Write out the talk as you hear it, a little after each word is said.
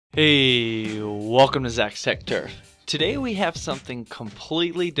Hey, welcome to Zach's Tech Turf. Today we have something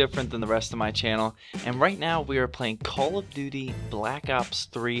completely different than the rest of my channel, and right now we are playing Call of Duty Black Ops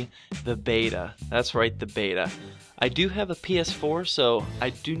 3, the beta. That's right, the beta. I do have a PS4, so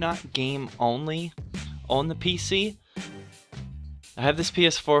I do not game only on the PC. I have this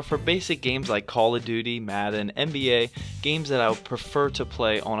PS4 for basic games like Call of Duty, Madden, NBA, games that I would prefer to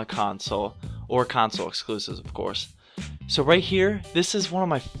play on a console, or console exclusives of course. So right here, this is one of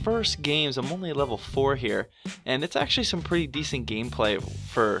my first games. I'm only level 4 here, and it's actually some pretty decent gameplay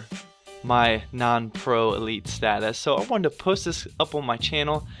for my non-pro elite status. So I wanted to post this up on my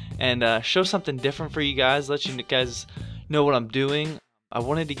channel and show something different for you guys, let you guys know what I'm doing. I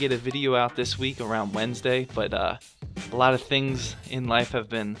wanted to get a video out this week around Wednesday, but a lot of things in life have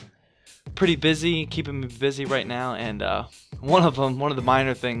been pretty busy, keeping me busy right now, and one of the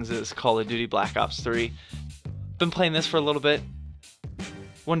minor things is Call of Duty Black Ops 3. Been playing this for a little bit.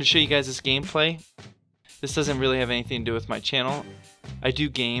 Wanted to show you guys this gameplay. This doesn't really have anything to do with my channel. I do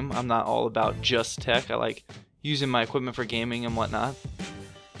game. I'm not all about just tech. I like using my equipment for gaming and whatnot.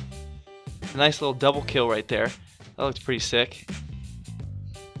 A nice little double kill right there. That looks pretty sick.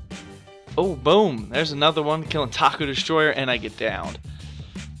 Oh, boom! There's another one killing Taco Destroyer, and I get downed.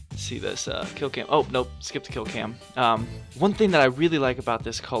 See this kill cam. Oh, nope, skip the kill cam. One thing that I really like about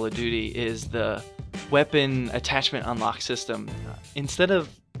this Call of Duty is the weapon attachment unlock system. Instead of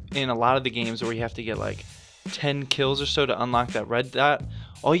in a lot of the games where you have to get like 10 kills or so to unlock that red dot,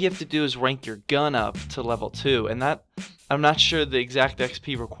 all you have to do is rank your gun up to level 2, and that, I'm not sure the exact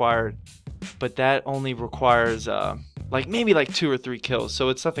XP required, but that only requires like maybe like 2 or 3 kills, so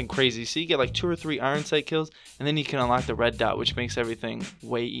it's nothing crazy. So you get like 2 or 3 iron sight kills, and then you can unlock the red dot, which makes everything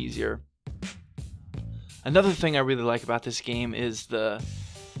way easier. Another thing I really like about this game is the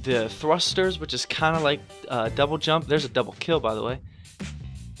thrusters, which is kind of like double jump. There's a double kill, by the way.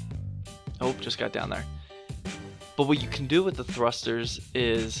 Oh, just got down there. But what you can do with the thrusters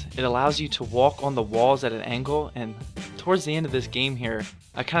is it allows you to walk on the walls at an angle, and towards the end of this game here,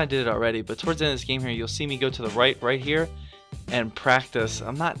 I kind of did it already, but towards the end of this game here, you'll see me go to the right here and practice.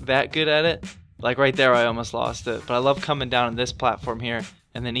 I'm not that good at it. Like right there, I almost lost it, but I love coming down on this platform here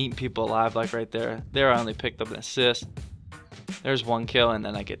and then eating people alive, like right there. There I only picked up an assist. There's one kill, and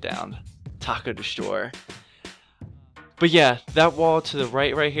then I get downed. Taco Destroyer. But yeah, that wall to the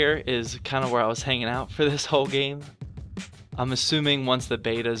right here is kind of where I was hanging out for this whole game. I'm assuming once the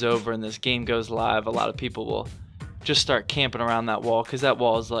beta is over and this game goes live, a lot of people will just start camping around that wall, because that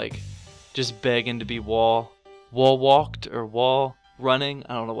wall is like just begging to be wall walked or wall running.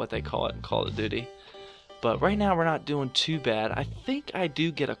 I don't know what they call it in Call of Duty. But right now we're not doing too bad. I think I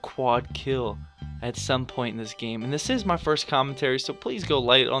do get a quad kill at some point in this game, and this is my first commentary, so please go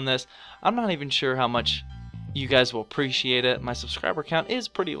light on this. I'm not even sure how much you guys will appreciate it. My subscriber count is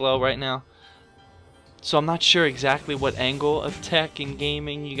pretty low right now, so I'm not sure exactly what angle of tech and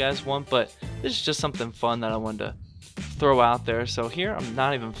gaming you guys want, but this is just something fun that I wanted to throw out there. So here I'm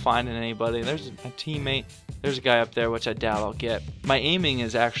not even finding anybody. There's a teammate. There's a guy up there, which I doubt I'll get. My aiming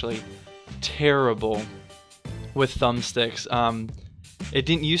is actually terrible with thumbsticks. It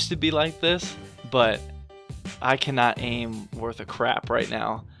didn't used to be like this, but I cannot aim worth a crap right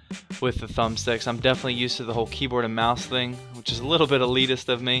now with the thumbsticks. I'm definitely used to the whole keyboard and mouse thing, which is a little bit elitist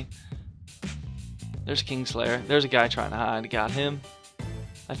of me. There's Kingslayer. There's a guy trying to hide. Got him.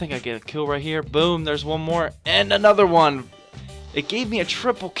 I think I get a kill right here. Boom, there's one more, and another one. It gave me a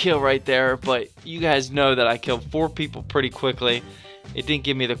triple kill right there, but you guys know that I killed 4 people pretty quickly. It didn't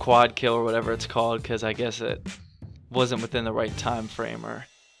give me the quad kill or whatever it's called, because I guess it wasn't within the right time frame, or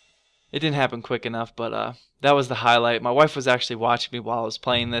it didn't happen quick enough. But that was the highlight. My wife was actually watching me while I was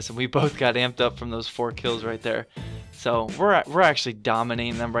playing this, and we both got amped up from those 4 kills right there. So we're actually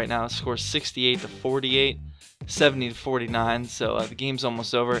dominating them right now. The score 68-48, 70-49. So the game's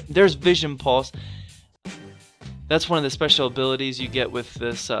almost over. There's Vision Pulse. That's one of the special abilities you get with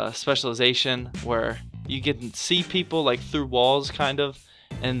this specialization, where you get to see people like through walls, kind of.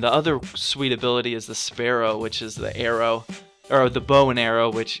 And the other sweet ability is the Sparrow, which is the arrow, or the bow and arrow,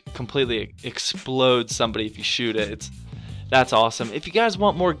 which completely explodes somebody if you shoot it. That's awesome. If you guys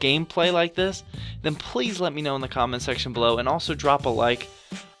want more gameplay like this, then please let me know in the comment section below, and also drop a like.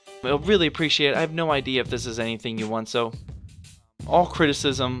 I'll really appreciate it. I have no idea if this is anything you want, so all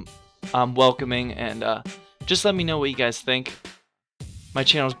criticism I'm welcoming, and just let me know what you guys think. My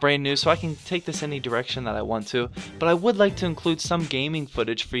channel is brand new, so I can take this any direction that I want to, but I would like to include some gaming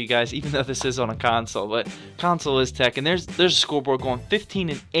footage for you guys, even though this is on a console. But console is tech, and there's a scoreboard going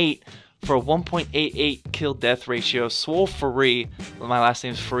 15-8 for a 1.88 kill death ratio. Swole Free. My last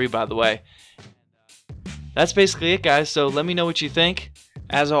name is Free, by the way. That's basically it, guys. So let me know what you think.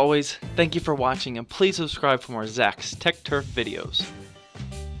 As always, thank you for watching, and please subscribe for more Zach's Tech Turf videos.